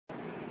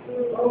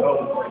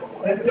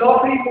When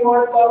Geoffrey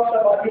Moore talks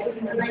about this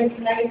in the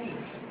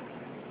 1990s,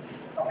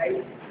 okay,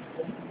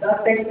 the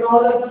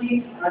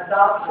technology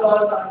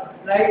adoption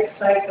life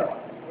cycle.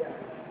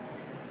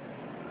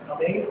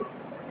 Okay,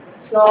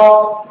 so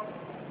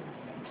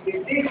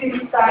if this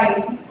is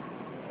time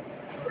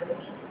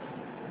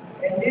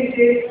and this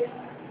is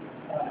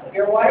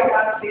your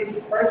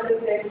y-axis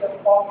percentage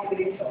of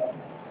population,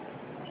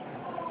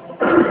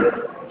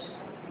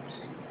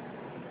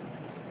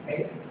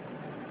 okay,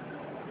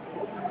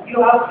 you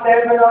have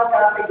several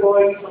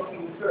categories of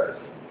users.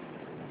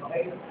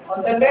 Okay,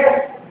 on the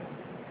left,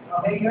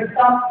 okay, your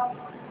top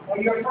or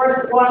your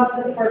first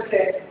 1%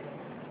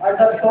 are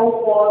the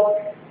so-called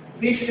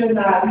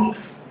visionaries.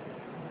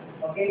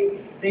 Okay,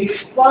 they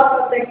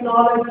spot the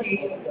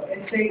technology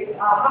and say,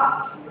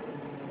 aha,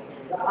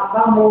 the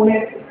aha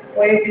moment,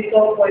 pwede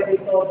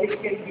to, this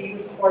can be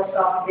used for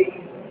something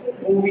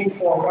moving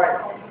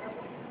forward.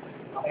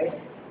 Okay,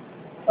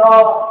 so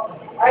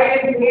I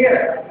am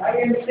here, I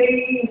am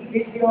saying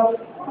videos,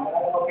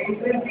 okay,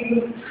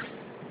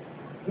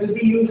 will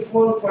be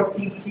useful for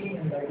teaching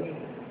and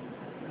learning.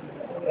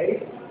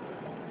 Okay,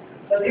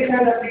 so these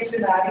are the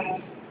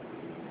visionaries.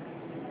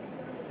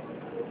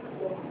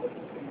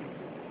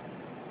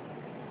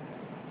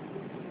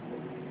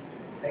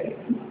 Okay.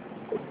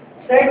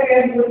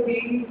 Second would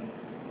be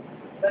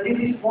that this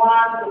is 1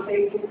 to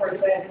say 2%.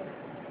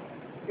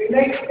 The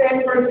next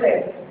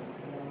 10%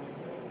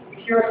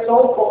 is your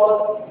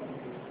so-called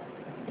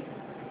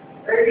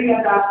early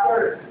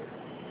adopters.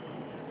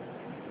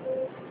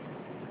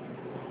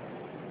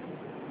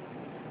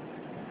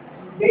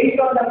 Based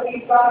on the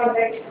feedback and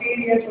the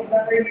experience of the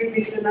early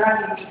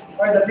visionaries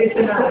or the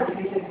visionaries,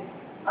 they say,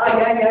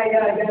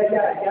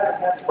 yeah,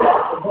 that's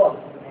possible.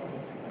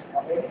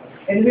 Okay?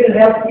 And we'll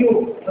help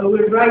you.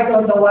 We'll write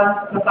on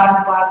the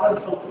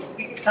bandwagon, so to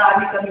speak,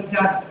 sali kami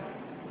dyan.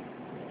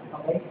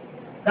 Okay?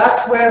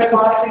 That's where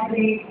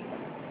possibly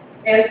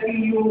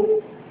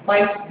LPU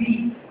might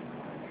be.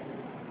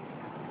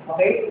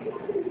 Okay?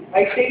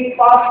 I say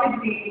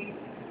possibly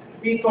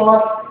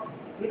because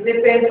it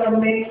depends on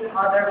many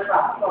other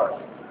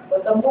factors.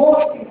 But the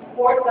most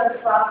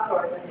important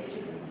factor that you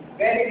should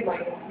bear in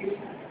mind is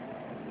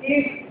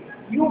if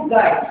you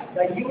guys,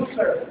 the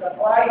users, the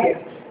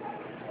clients,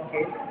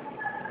 okay,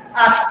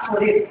 ask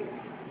for it.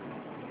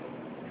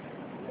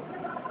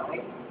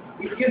 Okay?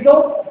 If you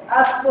don't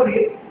ask for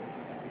it,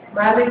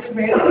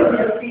 management,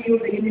 the LPU,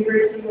 the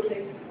university will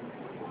say,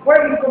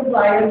 we're in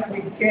compliance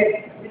with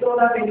CHED. We don't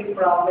have any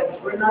problems.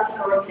 We're not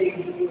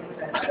short-changing you,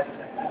 etc.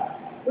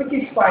 Which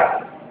is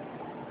fine.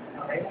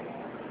 Okay?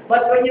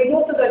 But when you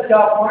go to the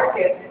job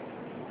market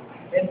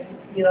and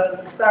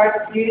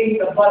start hearing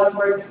the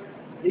buzzwords,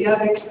 do you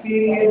have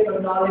experience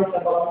or knowledge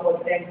about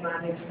content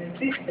management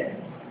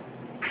systems?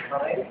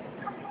 Okay?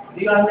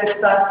 Do you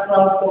understand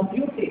cloud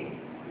computing?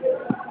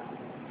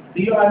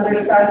 Do you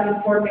understand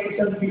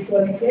information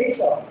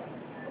visualization?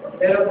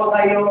 Pero ba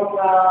kayong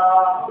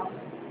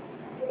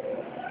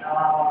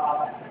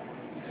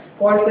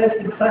courses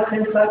in such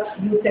and such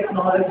new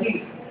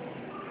technology?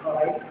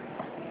 Okay?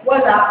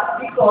 Wala,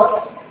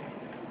 because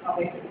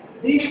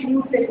these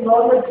new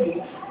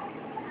technologies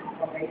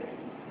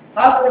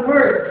have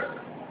emerged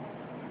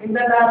in the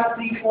last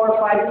 3, 4,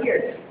 5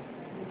 years.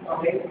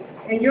 Okay?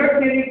 And your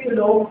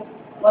curriculum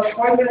was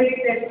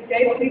formulated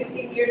 10,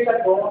 15 years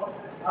ago,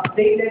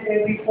 updated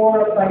every 4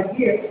 or 5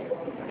 years.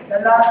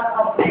 The last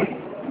update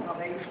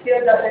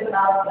still doesn't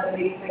have the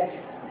latest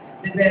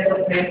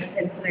developments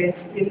and trends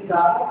in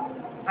the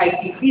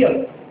IT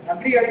field.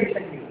 Agree or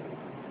disagree?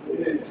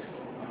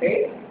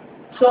 Okay?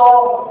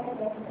 So,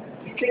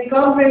 it's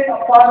incumbent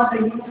upon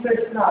the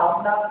users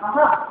now na,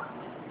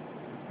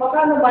 baka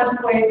naman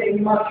pwede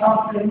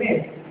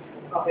ma-complement,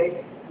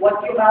 what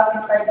you have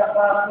inside the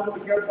classroom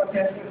with your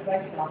professors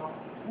right now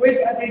with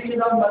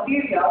additional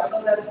material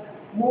so that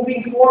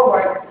moving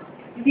forward,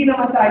 hindi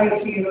naman tayo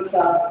zero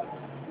sa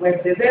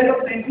web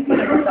development, hindi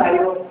naman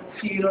tayo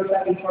zero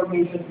sa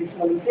information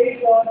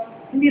visualization,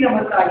 hindi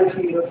naman tayo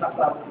zero sa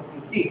cloud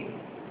computing.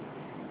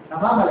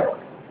 Tama mali?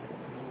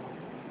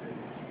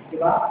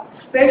 Diba?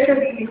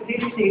 Especially if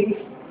these things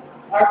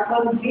are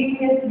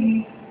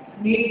conveniently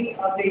made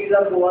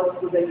available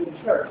to the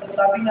user. So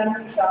sabi nga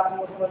ng isa,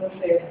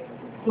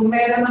 kung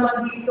meron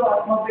naman dito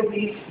at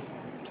mabilis,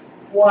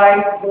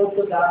 why go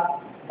to the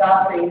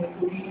cafe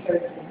to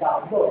research and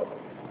download?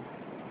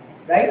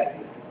 Right?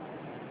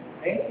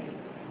 Okay?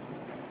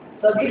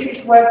 So this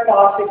is where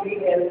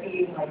possibly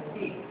LTE might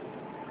be.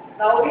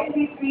 Now, in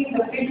between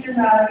the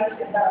visionaries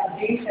and the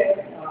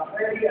adjacent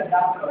early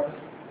adopters,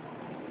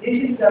 this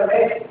is the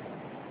rest.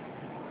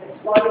 It's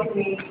what it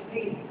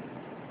mainstream.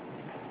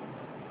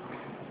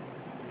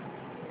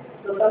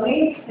 So the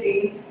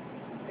mainstream,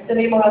 ito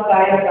na yung mga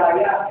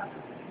gaya-gaya.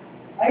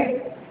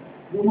 Ay,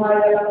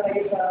 lumaya lang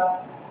kayo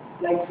sa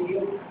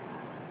Lyceum.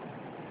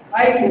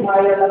 Ay,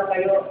 lumaya lang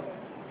kayo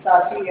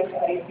sa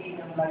CSIT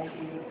ng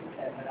Lyceum,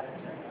 etc.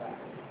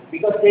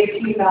 Because they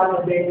see now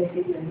the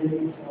benefit and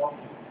the use of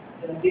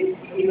this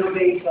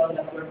innovation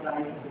that we're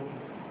trying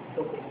to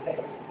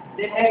protect.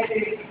 The next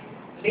is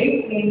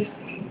late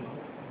mainstream.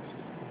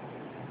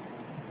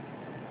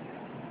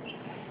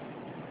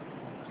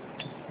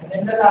 And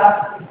then the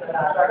last is the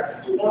latter,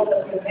 those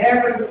that will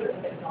never use the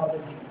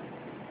technology,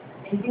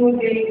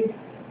 including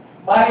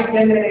my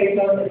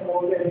generation and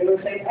older. They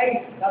will say,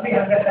 ay, kami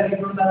hanggang sa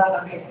libro na lang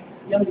kami.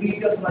 Yung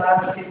videos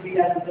marami silbi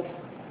yan.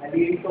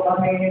 Nalilito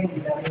kami,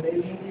 hindi namin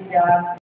naiintindihan.